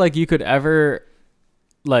don't think like you could ever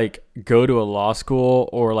like go to a law school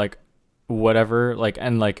or like whatever, like,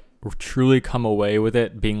 and like truly come away with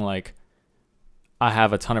it being like, I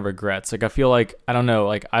have a ton of regrets. Like, I feel like, I don't know,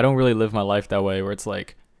 like I don't really live my life that way where it's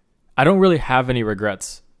like, I don't really have any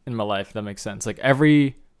regrets in my life, if that makes sense. Like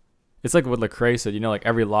it's like what Lecrae said, you know, like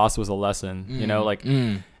every loss was a lesson, you know,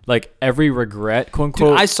 like every regret, quote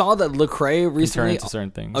unquote. Dude, I saw that Lecrae recently turn into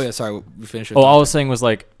certain things. Oh yeah, sorry, we finished. All I was saying was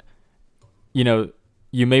like, you know,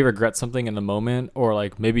 you may regret something in the moment, or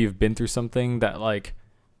like maybe you've been through something that like,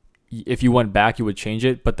 if you went back, you would change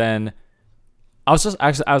it. But then I was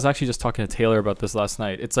actually just talking to Taylor about this last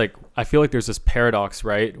night. It's like, I feel like there's this paradox,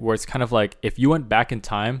 right? Where it's kind of like, if you went back in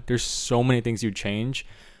time, there's so many things you'd change.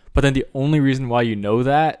 But then the only reason why you know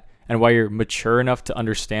that and why you're mature enough to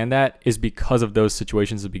understand that is because of those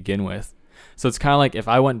situations to begin with. So it's kind of like if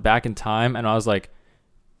I went back in time and I was like,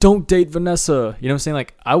 don't date Vanessa. You know what I'm saying?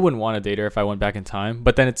 Like, I wouldn't want to date her if I went back in time.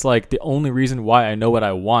 But then it's like the only reason why I know what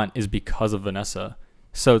I want is because of Vanessa.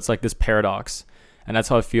 So it's like this paradox. And that's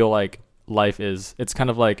how I feel like life is. It's kind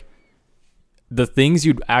of like the things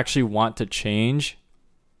you'd actually want to change,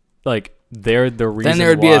 like they're the reason. Then there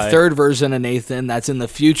would be why. a third version of Nathan that's in the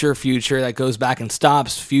future that goes back and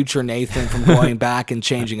stops future Nathan from going back and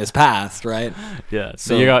changing his past, right? Yeah.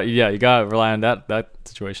 So you got to rely on that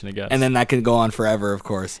situation, I guess. And then that can go on forever, of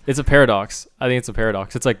course. It's a paradox. I think it's a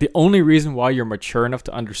paradox. It's like the only reason why you're mature enough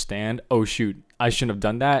to understand, oh shoot, I shouldn't have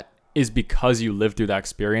done that, is because you lived through that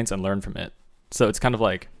experience and learned from it. So it's kind of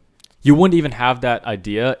like you wouldn't even have that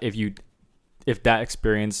idea if that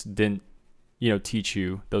experience didn't, teach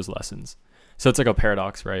you those lessons. So it's like a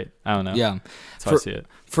paradox, right? I don't know. Yeah. That's how I see it.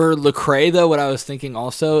 For Lecrae, though, what I was thinking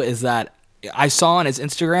also is that I saw on his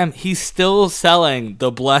Instagram, he's still selling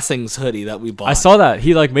the Blessings hoodie that we bought. I saw that.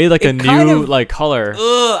 He made a new color.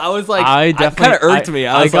 I was like, it kind of irked me.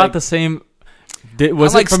 I got the same.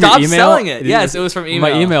 Was it from stop your email? Selling it. Yes, it was from email.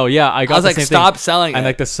 My email, yeah. I got the same stop thing. Selling it.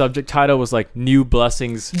 And the subject title was New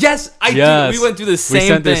Blessings. Yes, I did. We went through the same thing. We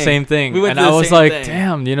sent the same thing. And I was like,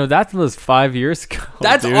 damn, that was 5 years ago.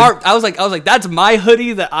 That's dude. I was like, that's my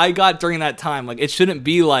hoodie that I got during that time. Like, it shouldn't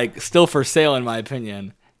be still for sale, in my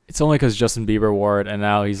opinion. It's only because Justin Bieber wore it, and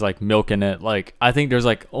now he's milking it. I think there's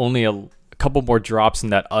only a couple more drops in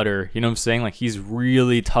that udder. You know what I'm saying? He's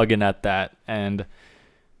really tugging at that, and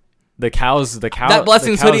the cows. That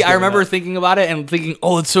Blessings hoodie, I remember thinking about it and thinking,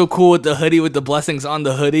 oh, it's so cool with the hoodie with the blessings on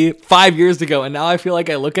the hoodie 5 years ago, and now I feel like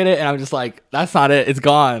I look at it and I'm just like, that's not it. It's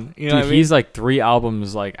gone. You know what I mean? He's 3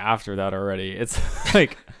 albums after that already. It's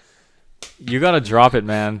you gotta drop it,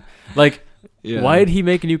 man. Why did he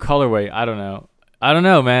make a new colorway? I don't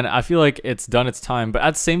know, man. I feel like it's done its time, but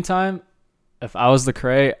at the same time, if I was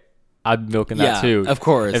Lecrae, I'd be milking that too. Of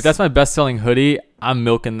course. If that's my best-selling hoodie, I'm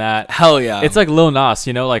milking that. Hell yeah. It's like Lil Nas,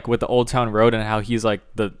 with the Old Town Road and how he's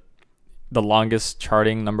the longest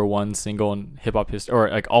charting #1 single in hip hop history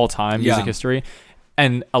or all time music history.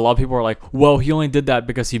 And a lot of people are like, well, he only did that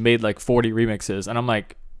because he made 40 remixes. And I'm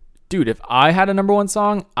like, dude, if I had a #1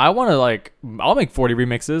 song, I want to I'll make 40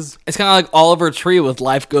 remixes. It's kind of like Oliver Tree with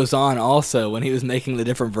Life Goes On also, when he was making the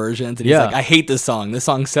different versions. And he's like, I hate this song. This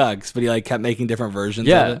song sucks. But he kept making different versions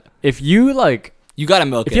of it. If you you got to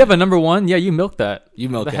milk it. If you have a #1, you milk that. You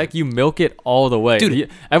milk it. The heck, you milk it all the way.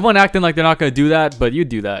 Dude, everyone acting like they're not going to do that, but you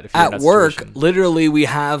do that if you're in that work, situation. literally, we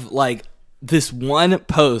have this one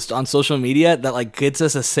post on social media that gets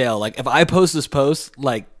us a sale. If I post this post,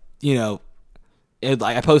 I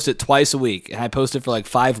post it twice a week and I post it for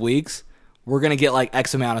 5 weeks, we're going to get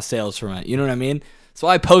X amount of sales from it. You know what I mean? So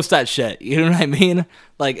I post that shit. You know what I mean?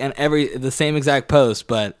 And the same exact post,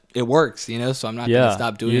 but it works, so I'm not going to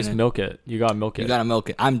stop doing it. You just milk it. You got to milk it. You got to milk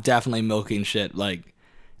it. I'm definitely milking shit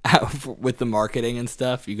with the marketing and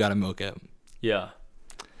stuff. You got to milk it. Yeah.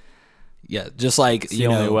 Yeah, just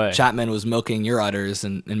Chapman was milking your udders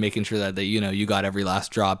and making sure that you got every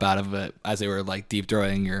last drop out of it as they were deep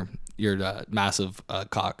throwing your massive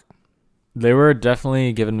cock. They were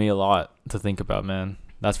definitely giving me a lot to think about, man.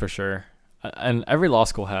 That's for sure. And every law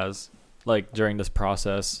school has during this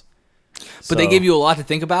process. But they gave you a lot to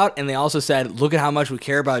think about, and they also said, look at how much we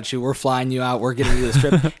care about you. We're flying you out. We're getting you this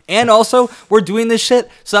trip. And also, we're doing this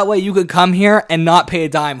shit so that way you could come here and not pay a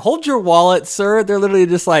dime. Hold your wallet, sir. They're literally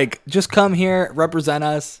just come here, represent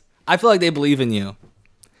us. I feel like they believe in you.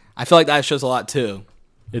 I feel like that shows a lot, too.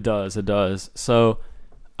 It does. So,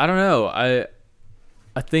 I don't know.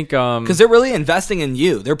 I think because they're really investing in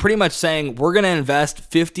you. They're pretty much saying we're going to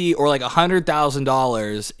invest $50,000 or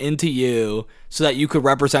 $100,000 into you so that you could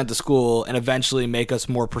represent the school and eventually make us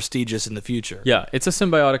more prestigious in the future. Yeah, it's a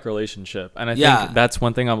symbiotic relationship, and I think that's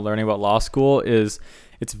one thing I'm learning about law school is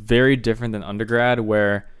it's very different than undergrad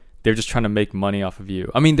where they're just trying to make money off of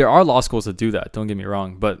you. I mean, there are law schools that do that. Don't get me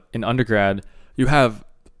wrong, but in undergrad, you have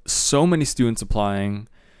so many students applying,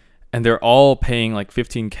 and they're all paying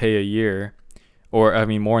 $15K a year. Or, I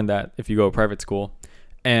mean, more than that if you go to private school.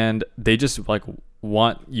 And they just,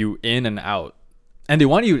 want you in and out. And they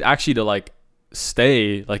want you actually to,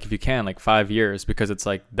 stay, if you can, 5 years. Because it's,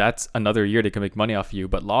 that's another year they can make money off of you.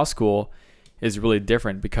 But law school is really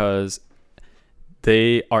different because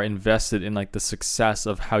they are invested in, the success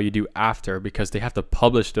of how you do after. Because they have to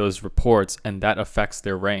publish those reports, and that affects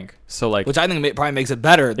their rank. So, which I think probably makes it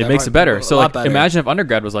better. It makes it better. So, better. Imagine if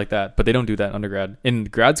undergrad was like that. But they don't do that in undergrad. In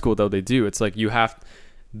grad school, though, they do. It's you have...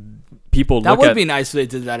 People that would be nice if they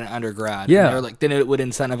did that in undergrad. Yeah. Then it would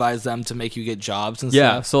incentivize them to make you get jobs and stuff.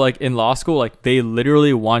 Yeah. So, in law school, they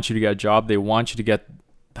literally want you to get a job. They want you to get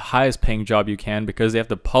the highest paying job you can because they have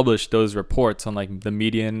to publish those reports on the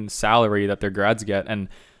median salary that their grads get and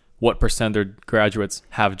what % of their graduates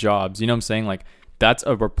have jobs. You know what I'm saying? That's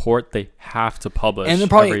a report they have to publish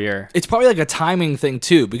every year. It's probably a timing thing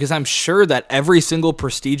too, because I'm sure that every single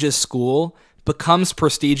prestigious school becomes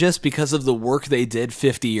prestigious because of the work they did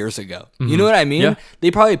 50 years ago. You know what I mean? Yeah.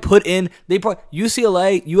 They probably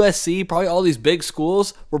UCLA, USC, probably all these big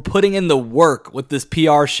schools were putting in the work with this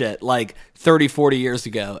PR shit like 30, 40 years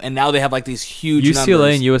ago. And now they have like these huge UCLA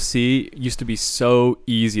numbers. and USC used to be so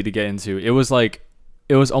easy to get into. It was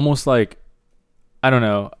almost like, I don't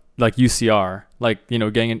know, like UCR, like, you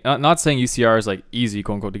know, getting in, not saying UCR is like easy,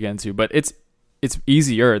 quote unquote, to get into, but it's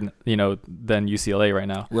easier, you know, than UCLA right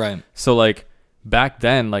now. Right. So like back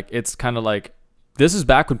then, like it's kind of like, this is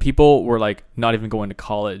back when people were like not even going to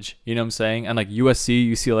college, you know what I'm saying? And like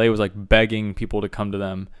USC, UCLA was like begging people to come to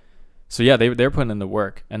them. So yeah, they're putting in the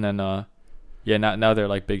work, and then now they're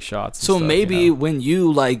like big shots. So stuff, maybe you know? when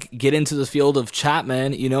you like get into the field of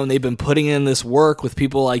Chapman, you know, and they've been putting in this work with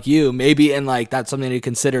people like you, maybe, and like that's something to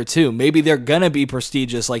consider too. Maybe they're going to be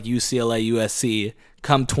prestigious like UCLA, USC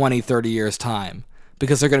come 20, 30 years time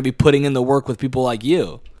because they're going to be putting in the work with people like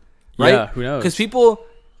you. Right? Yeah, who knows? Because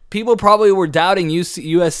people probably were doubting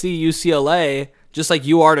USC, UCLA, just like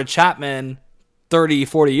you are to Chapman 30,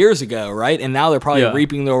 40 years ago, right? And now they're probably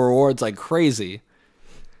reaping the rewards like crazy.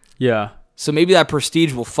 Yeah. So maybe that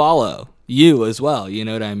prestige will follow you as well. You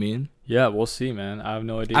know what I mean? Yeah, we'll see, man. I have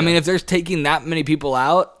no idea. I mean, if they're taking that many people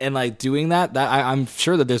out and like doing that I'm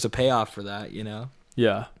sure that there's a payoff for that, you know?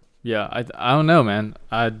 Yeah. I don't know, man.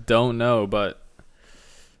 I don't know, but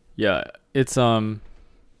yeah, it's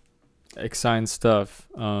exciting stuff.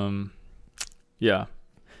 Yeah.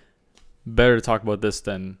 Better to talk about this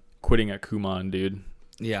than quitting at Kumon, dude.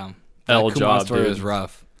 Yeah. L That Kumon job, story dude. was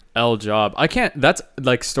rough. L job. I can't. That's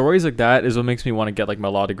like stories like that is what makes me want to get like my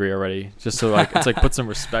law degree already. Just so like it's like put some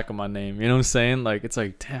respect on my name. You know what I'm saying? Like it's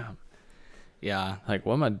like damn. Yeah. Like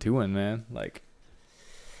what am I doing, man? Like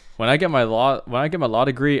when I get my law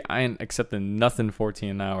degree, I ain't accepting nothing 14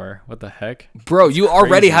 an hour. What the heck? Bro, you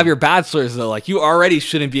already crazy. have your bachelor's though. Like you already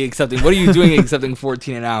shouldn't be accepting. What are you doing accepting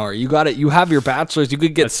 14 an hour? You got it. You have your bachelor's. You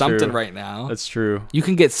could get That's something true. right now. That's true. You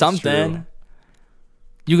can get true. something.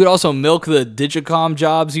 You could also milk the Digicom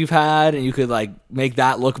jobs you've had, and you could like make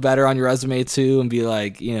that look better on your resume too, and be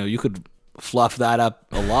like, you know, you could fluff that up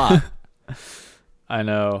a lot. I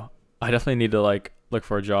know. I definitely need to like look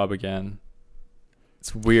for a job again.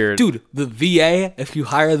 It's weird. Dude, the VA, if you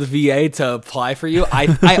hire the VA to apply for you,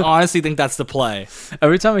 I honestly think that's the play.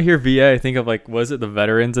 Every time I hear VA, I think of like, was it the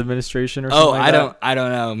Veterans Administration or something like that? I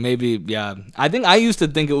don't know. Maybe, yeah. I think I used to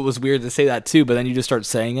think it was weird to say that too, but then you just start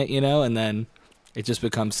saying it, you know, and then it just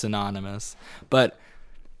becomes synonymous. But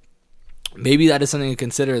maybe that is something to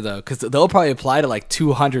consider though, because they'll probably apply to like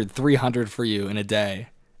 200, 300 for you in a day,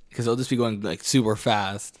 because they'll just be going like super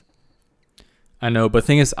fast. I know, but the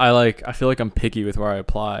thing is, I feel like I'm picky with where I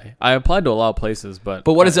apply. I applied to a lot of places, but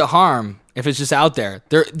what does it harm if it's just out there?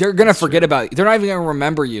 They're gonna forget about you. They're not even gonna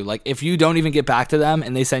remember you. Like if you don't even get back to them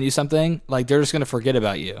and they send you something, like they're just gonna forget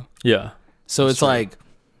about you. Yeah. So it's true. like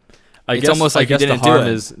I it's guess, almost like I guess you the didn't do harm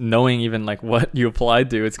it. is knowing even like what you applied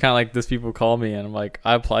to. It's kind of like this people call me and I'm like,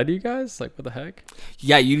 I applied to you guys? Like, what the heck?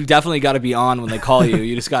 Yeah, you definitely got to be on when they call you.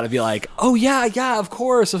 You just got to be like, oh yeah, of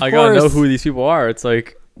course. I gotta know who these people are. It's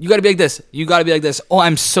like, You got to be like this. You got to be like this. Oh,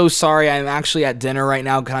 I'm so sorry. I'm actually at dinner right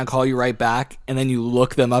now. Can I call you right back? And then you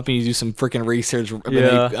look them up and you do some freaking research. And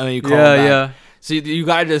then you call them back. Yeah. So you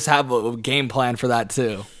got to just have a game plan for that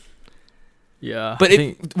too. Yeah. But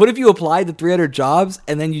what if you applied to 300 jobs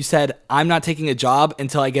and then you said, I'm not taking a job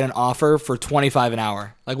until I get an offer for 25 an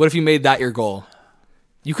hour? Like, what if you made that your goal?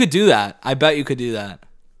 You could do that. I bet you could do that.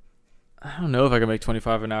 I don't know if I can make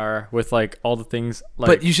 25 an hour with like all the things. Like,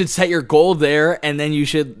 But you should set your goal there, and then you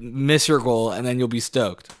should miss your goal, and then you'll be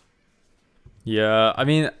stoked. yeah, I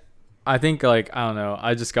mean, I think like, I don't know.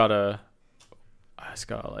 I gotta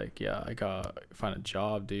find a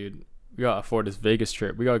job, dude. We gotta afford this Vegas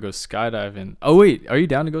trip. We gotta go skydiving. Oh wait, are you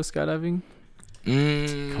down to go skydiving?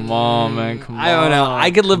 Come on, man. Come on. I don't know.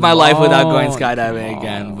 I could live my life without going skydiving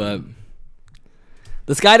again, but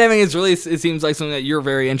the skydiving is really, it seems like something that you're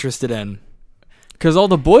very interested in. Because all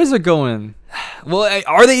the boys are going. Well,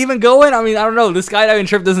 are they even going? I mean, I don't know. The skydiving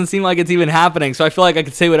trip doesn't seem like it's even happening, so I feel like I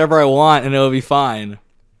could say whatever I want and it'll be fine.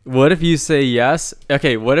 What if you say yes?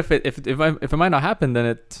 Okay, what if it might not happen? Then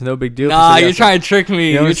it's no big deal. Nah, you're trying to trick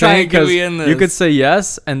me. You know You're trying to get me in this. You could say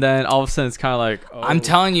yes, and then all of a sudden it's kind of like, oh. I'm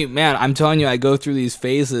telling you, man, I go through these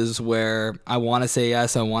phases where I want to say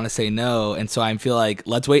yes, I want to say no, and so I feel like,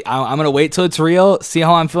 let's wait. I'm going to wait till it's real, see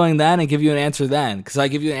how I'm feeling then, and give you an answer then. Because I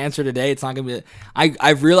give you an answer today, it's not going to be...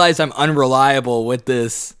 I've realized I'm unreliable with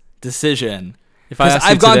this decision. If I asked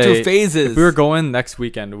I've you gone today, through phases. If we were going next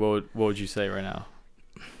weekend, what would you say right now?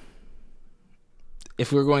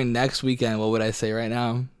 If we were going next weekend, what would I say right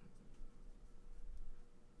now?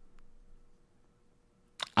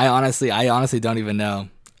 I honestly don't even know.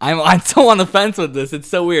 I'm still on the fence with this. It's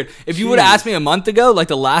so weird. If you would have asked me a month ago, like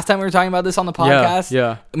the last time we were talking about this on the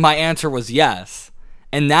podcast, my answer was yes.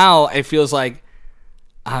 And now it feels like,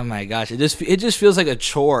 oh my gosh, it just feels like a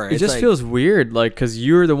chore. It just feels weird, like, because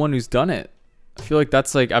you're the one who's done it. I feel like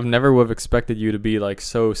that's like, I've never would have expected you to be like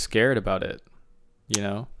so scared about it, you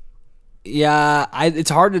know? Yeah,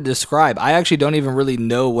 it's hard to describe. I actually don't even really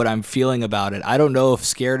know what I'm feeling about it. I don't know if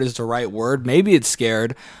scared is the right word. Maybe it's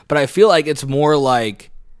scared, but I feel like it's more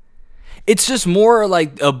like, it's just more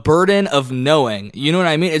like a burden of knowing. You know what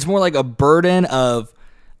I mean? It's more like a burden of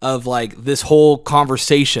like this whole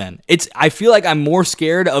conversation. I feel like I'm more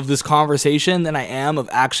scared of this conversation than I am of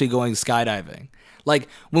actually going skydiving. Like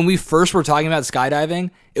when we first were talking about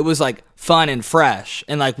skydiving, it was like fun and fresh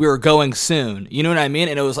and like we were going soon. You know what I mean?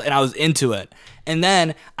 And I was into it. And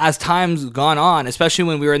then as time's gone on, especially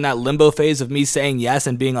when we were in that limbo phase of me saying yes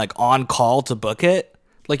and being like on call to book it,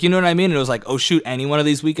 like, you know what I mean? And it was like, oh shoot, any one of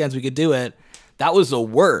these weekends we could do it. That was the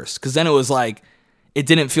worst. Cause then it was like, it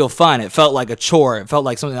didn't feel fun. It felt like a chore. It felt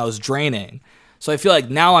like something that was draining. So I feel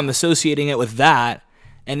like now I'm associating it with that.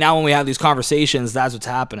 And now when we have these conversations, that's what's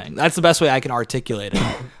happening. That's the best way I can articulate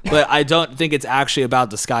it. But I don't think it's actually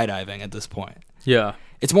about the skydiving at this point. Yeah.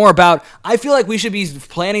 It's more about, I feel like we should be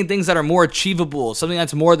planning things that are more achievable, something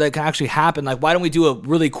that's more that can actually happen. Like, why don't we do a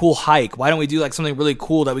really cool hike? Why don't we do like something really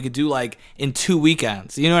cool that we could do like in 2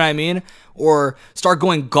 weekends? You know what I mean? Or start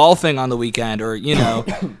going golfing on the weekend, or, you know,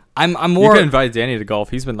 I'm more. You can invite Danny to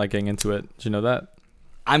golf. He's been like getting into it. Did you know that?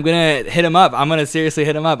 I'm going to hit him up. I'm going to seriously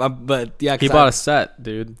hit him up. But yeah, he bought a set,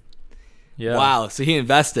 dude. Yeah. Wow. So he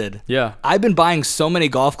invested. Yeah. I've been buying so many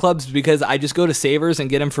golf clubs because I just go to Savers and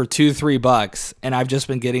get them for $2-3, and I've just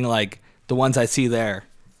been getting like the ones I see there.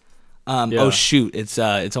 Oh shoot, it's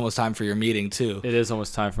almost time for your meeting too. It is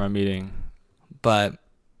almost time for my meeting. But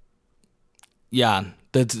yeah,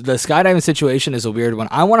 the skydiving situation is a weird one.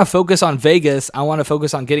 I want to focus on Vegas. I want to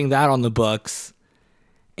focus on getting that on the books,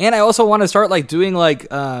 and I also want to start like doing like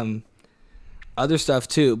other stuff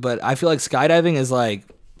too. But I feel like skydiving is like,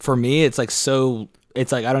 for me, it's like so.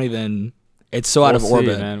 It's like I don't even. It's so out of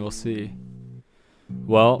orbit, man. We'll see.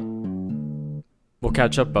 Well, we'll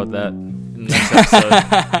catch up about that in the next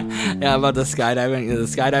episode. Yeah, about the skydiving. The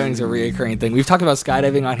skydiving is a reoccurring thing. We've talked about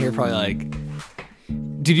skydiving on here probably like.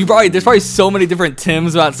 Dude, there's probably so many different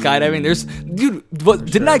Tims about skydiving. Wasn't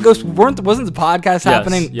the podcast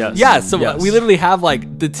happening? Yes. Yeah, so we literally have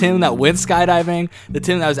like the Tim that went skydiving, the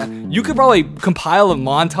Tim that was. You could probably compile a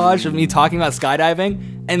montage of me talking about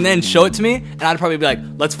skydiving and then show it to me, and I'd probably be like,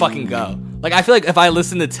 let's fucking go. Like, I feel like if I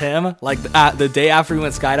listen to Tim, like the day after we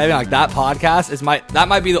went skydiving, like that podcast that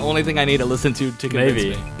might be the only thing I need to listen to convince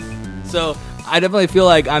me. So I definitely feel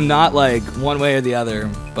like I'm not like one way or the other,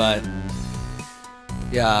 but.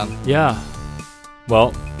 Yeah.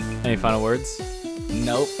 Well, any final words?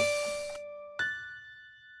 Nope.